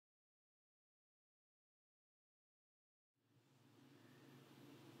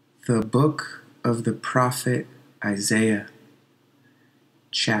The book of the prophet Isaiah,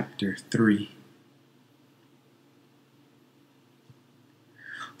 chapter 3.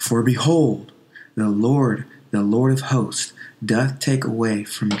 For behold, the Lord of hosts, doth take away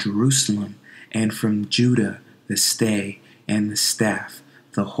from Jerusalem and from Judah the stay and the staff,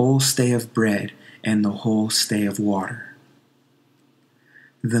 the whole stay of bread and the whole stay of water.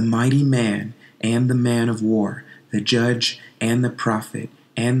 The mighty man and the man of war, the judge and the prophet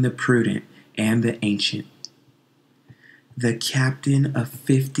and the prudent and the ancient, the captain of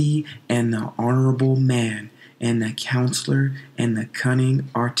 50 and the honorable man, and the counselor and the cunning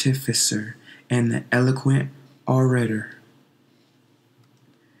artificer and the eloquent orator.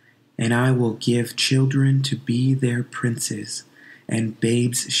 And I will give children to be their princes, and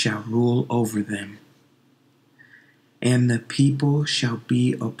babes shall rule over them. And the people shall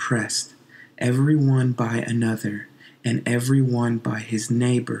be oppressed, every one by another, and every one by his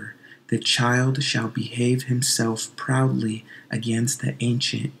neighbor. The child shall behave himself proudly against the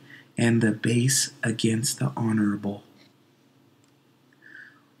ancient, and the base against the honorable.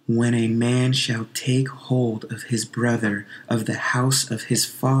 When a man shall take hold of his brother of the house of his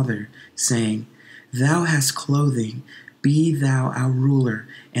father, saying, Thou hast clothing, be thou our ruler,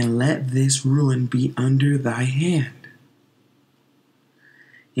 and let this ruin be under thy hand.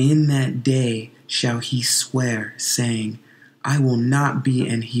 In that day shall he swear, saying, I will not be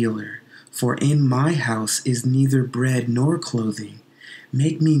an healer, for in my house is neither bread nor clothing.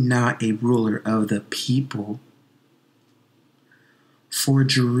 Make me not a ruler of the people. For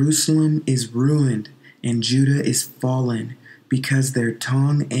Jerusalem is ruined, and Judah is fallen, because their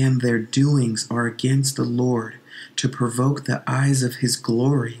tongue and their doings are against the Lord, to provoke the eyes of his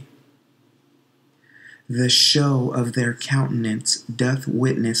glory. The show of their countenance doth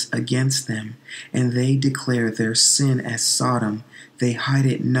witness against them, and they declare their sin as Sodom, they hide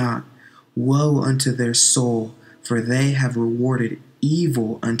it not. Woe unto their soul, for they have rewarded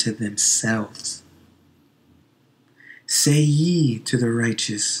evil unto themselves. Say ye to the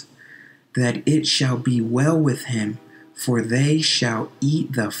righteous, that it shall be well with him, for they shall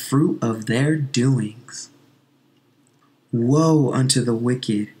eat the fruit of their doings. Woe unto the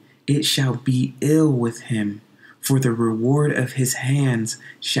wicked, it shall be ill with him, for the reward of his hands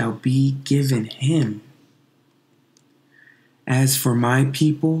shall be given him. As for my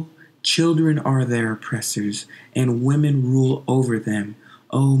people, children are their oppressors, and women rule over them.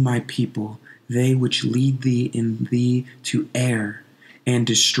 O my people, they which lead thee in thee to err, and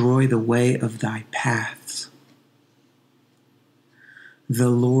destroy the way of thy paths. The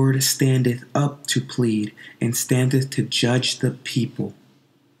Lord standeth up to plead, and standeth to judge the people.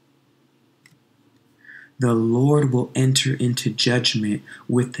 The Lord will enter into judgment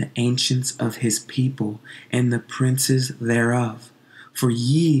with the ancients of his people, and the princes thereof. For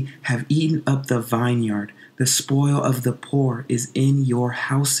ye have eaten up the vineyard, the spoil of the poor is in your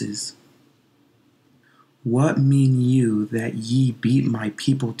houses. What mean you that ye beat my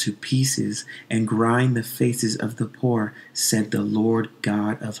people to pieces, and grind the faces of the poor, said the Lord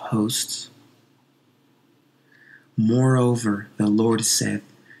God of hosts? Moreover, the Lord saith,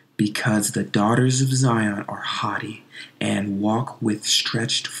 because the daughters of Zion are haughty, and walk with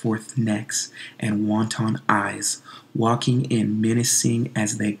stretched forth necks and wanton eyes, walking in menacing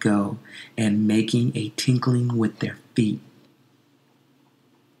as they go, and making a tinkling with their feet.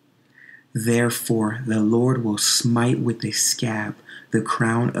 Therefore the Lord will smite with a scab the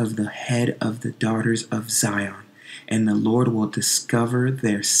crown of the head of the daughters of Zion, and the Lord will discover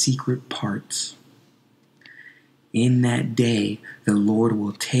their secret parts. In that day the Lord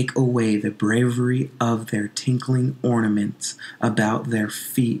will take away the bravery of their tinkling ornaments about their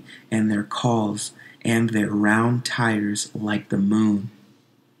feet, and their cauls, and their round tires like the moon.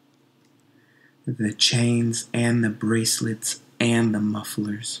 The chains and the bracelets and the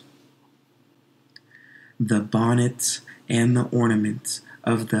mufflers, the bonnets and the ornaments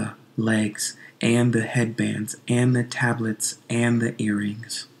of the legs, and the headbands and the tablets and the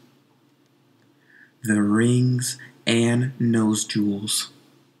earrings, the rings and nose jewels,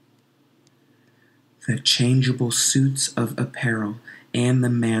 the changeable suits of apparel, and the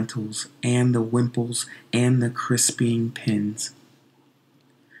mantles, and the wimples, and the crisping pins,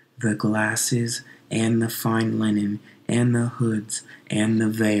 the glasses, and the fine linen, and the hoods, and the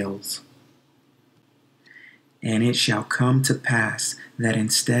veils. And it shall come to pass that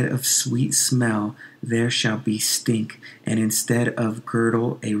instead of sweet smell there shall be stink, and instead of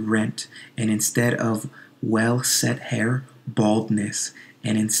girdle a rent, and instead of well-set hair baldness,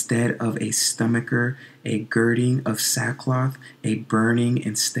 and instead of a stomacher a girding of sackcloth, a burning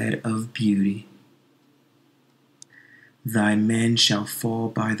instead of beauty. Thy men shall fall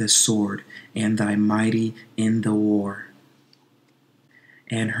by the sword, and thy mighty in the war.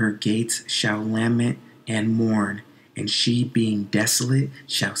 And her gates shall lament and mourn, and she being desolate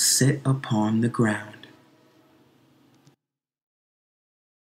shall sit upon the ground.